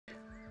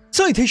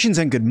Salutations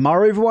and good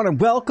morrow everyone, and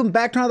welcome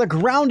back to another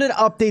grounded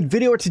update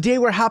video. Today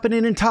we're hopping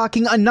in and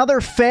talking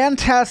another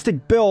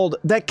fantastic build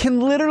that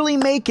can literally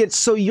make it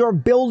so your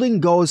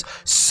building goes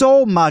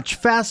so much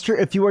faster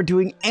if you are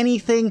doing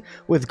anything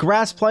with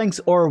grass planks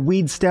or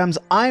weed stems.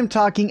 I'm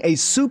talking a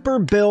super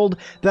build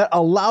that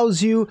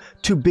allows you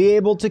to be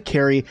able to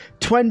carry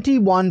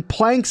 21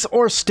 planks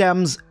or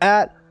stems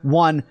at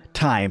one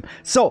time.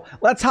 So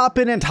let's hop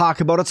in and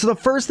talk about it. So the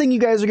first thing you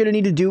guys are going to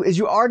need to do is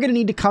you are going to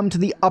need to come to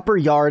the upper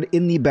yard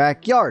in the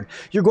backyard.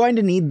 You're going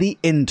to need the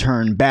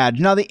intern badge.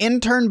 Now the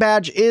intern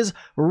badge is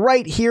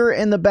right here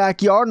in the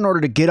backyard. In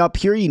order to get up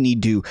here, you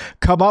need to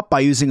come up by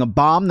using a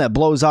bomb that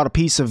blows out a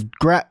piece of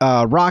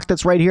rock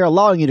that's right here,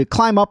 allowing you to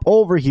climb up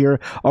over here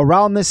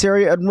around this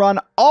area and run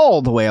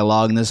all the way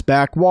along this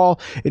back wall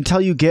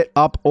until you get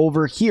up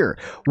over here.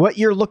 What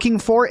you're looking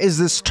for is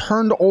this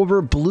turned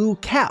over blue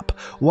cap.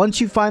 Once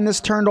you find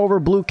this turned over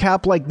blue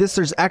cap like this,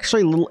 there's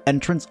actually a little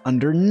entrance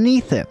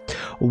underneath it.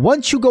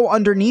 Once you go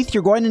underneath,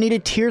 you're going to need a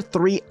tier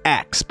 3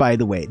 axe, by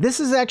the way. This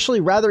is actually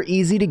rather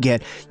easy to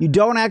get. You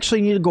don't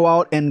actually need to go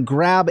out and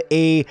grab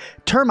a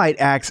termite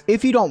axe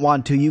if you don't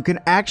want to. You can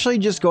actually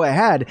just go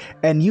ahead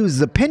and use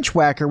the pinch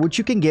whacker, which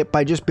you can get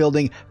by just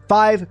building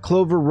 5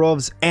 clover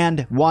roofs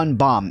and 1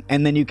 bomb,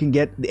 and then you can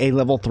get a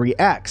level 3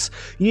 axe.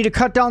 You need to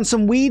cut down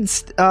some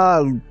weeds,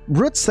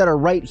 roots that are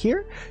right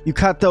here. You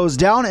cut those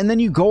down, and then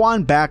you go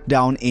on back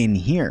down in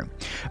here.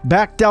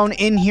 Back down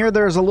in here,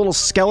 there's a little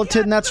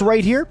skeleton that's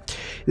right here.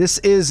 This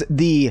is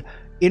the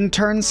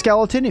intern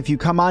skeleton. If you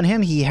come on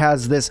him, he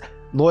has this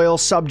loyal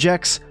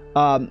subjects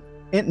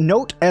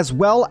note as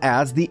well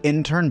as the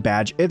intern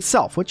badge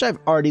itself, which I've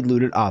already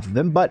looted off of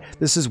him, but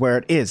this is where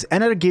it is.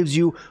 And it gives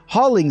you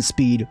hauling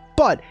speed,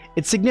 but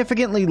it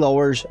significantly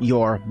lowers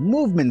your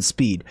movement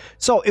speed.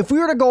 So if we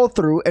were to go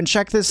through and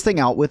check this thing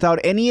out without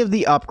any of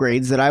the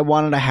upgrades that I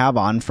wanted to have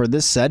on for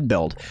this said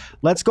build,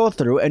 let's go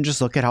through and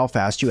just look at how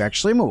fast you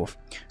actually move.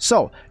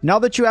 So now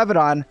that you have it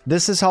on,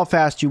 this is how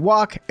fast you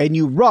walk, and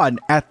you run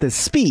at the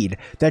speed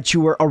that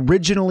you were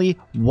originally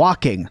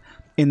walking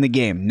in the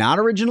game. Not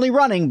originally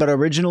running, but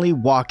originally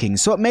walking.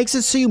 So it makes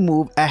it so you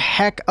move a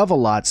heck of a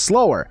lot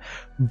slower.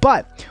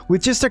 But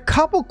with just a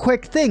couple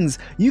quick things,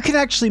 you can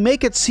actually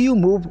make it so you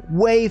move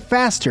way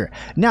faster.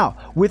 Now,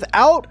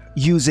 without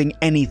using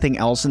anything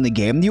else in the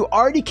game, you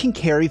already can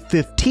carry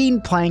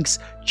 15 planks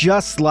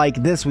just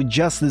like this with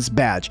just this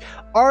badge.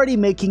 Already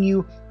making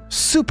you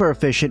super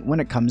efficient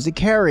when it comes to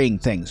carrying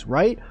things,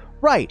 right?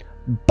 Right.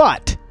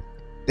 But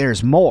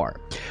there's more.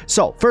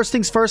 So first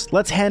things first,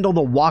 let's handle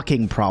the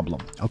walking problem,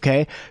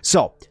 okay?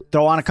 So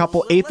throw on a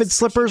couple aphid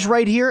slippers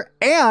right here,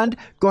 and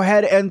go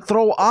ahead and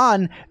throw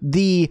on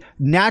the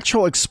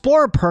natural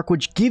explorer perk,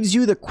 which gives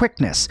you the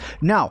quickness.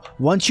 Now,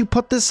 once you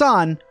put this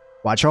on,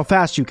 watch how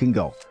fast you can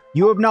go.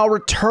 You have now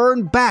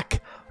returned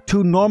back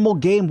to normal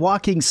game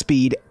walking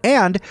speed,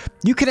 and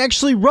you can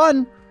actually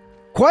run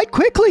quite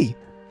quickly.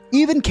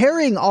 Even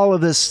carrying all of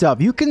this stuff,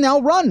 you can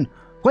now run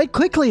quite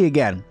quickly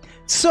again.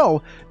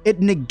 So it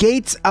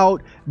negates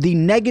out the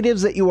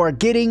negatives that you are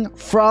getting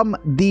from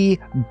the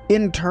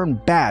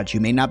intern badge. You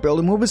may not be able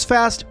to move as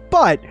fast,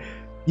 but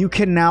you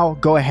can now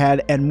go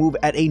ahead and move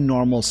at a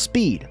normal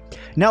speed.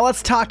 Now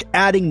let's talk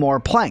adding more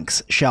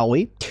planks, shall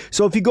we?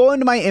 So if you go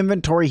into my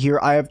inventory here,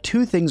 I have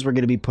 2 things we're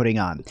going to be putting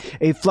on.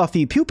 A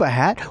fluffy pupa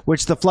hat,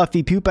 which the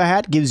fluffy pupa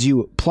hat gives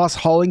you plus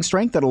hauling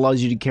strength that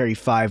allows you to carry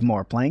 5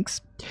 more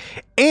planks.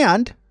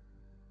 And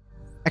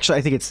actually,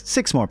 I think it's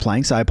 6 more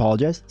planks. I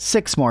apologize.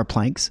 6 more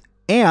planks.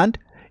 And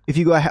if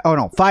you go ahead,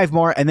 5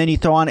 more, and then you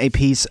throw on a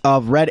piece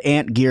of red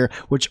ant gear,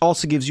 which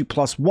also gives you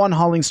plus 1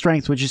 hauling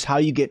strength, which is how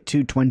you get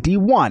to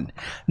 21.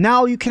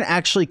 Now you can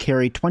actually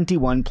carry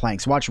 21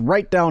 planks. Watch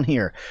right down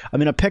here. I'm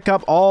going to pick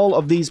up all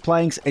of these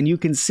planks, and you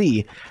can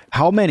see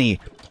how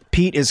many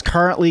Pete is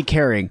currently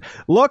carrying.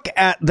 Look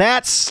at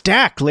that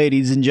stack,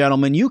 ladies and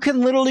gentlemen. You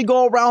can literally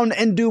go around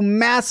and do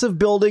massive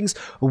buildings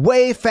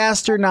way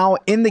faster now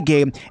in the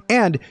game,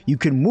 and you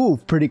can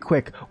move pretty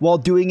quick while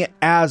doing it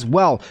as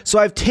well. So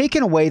I've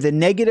taken away the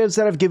negatives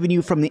that I've given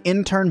you from the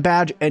intern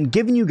badge and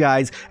given you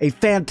guys a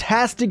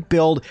fantastic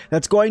build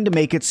that's going to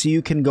make it so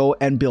you can go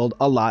and build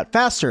a lot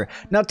faster.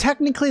 Now,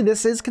 technically,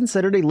 this is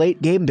considered a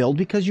late game build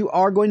because you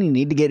are going to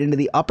need to get into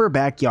the upper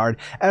backyard,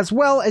 as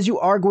well as you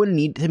are going to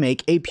need to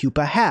make a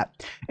pupa hat.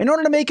 In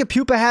order to make a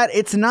pupa hat,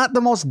 it's not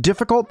the most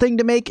difficult thing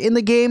to make in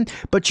the game,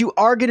 but you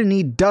are going to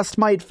need dust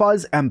mite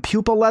fuzz and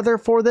pupa leather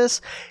for this.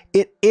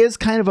 It is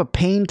kind of a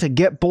pain to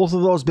get both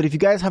of those, but if you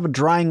guys have a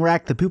drying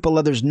rack, the pupa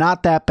leather's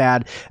not that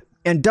bad.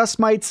 And dust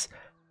mites,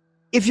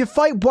 if you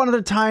fight one at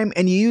a time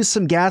and you use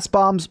some gas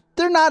bombs,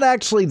 they're not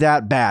actually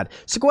that bad.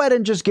 So go ahead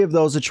and just give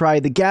those a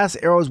try. The gas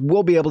arrows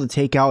will be able to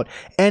take out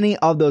any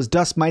of those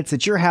dust mites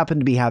that you happen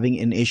to be having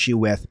an issue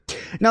with.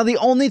 Now, the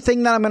only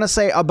thing that I'm going to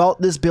say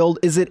about this build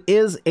is it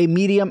is a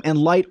medium and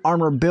light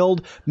armor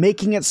build,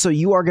 making it so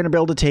you are going to be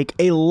able to take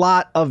a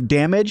lot of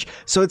damage.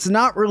 So it's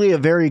not really a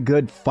very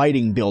good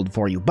fighting build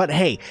for you. But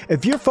hey,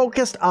 if you're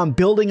focused on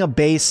building a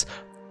base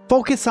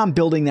focus on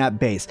building that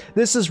base.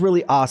 This is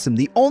really awesome.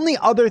 The only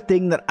other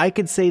thing that I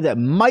could say that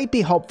might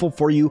be helpful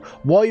for you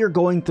while you're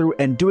going through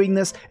and doing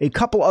this, a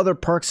couple other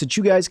perks that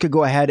you guys could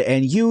go ahead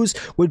and use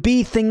would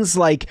be things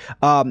like,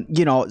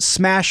 you know,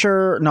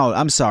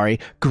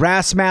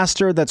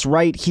 Grassmaster, that's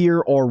right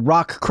here, or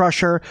Rock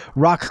Crusher.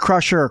 Rock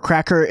Crusher or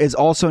Cracker is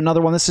also another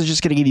one. This is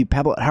just going to give you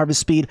pebble harvest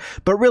speed,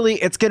 but really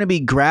it's going to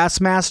be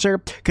Grassmaster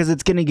because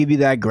it's going to give you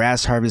that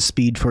grass harvest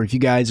speed for if you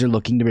guys are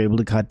looking to be able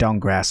to cut down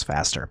grass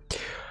faster.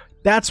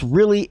 That's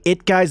really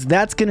it, guys.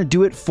 That's going to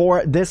do it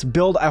for this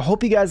build. I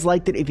hope you guys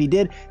liked it. If you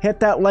did, hit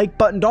that like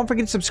button. Don't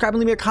forget to subscribe and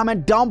leave me a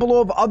comment down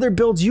below of other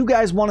builds you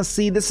guys want to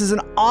see. This is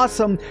an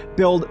awesome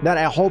build that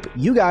I hope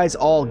you guys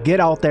all get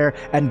out there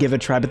and give it a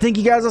try. But thank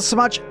you guys all so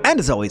much. And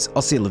as always,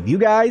 I'll see you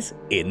guys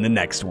in the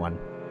next one.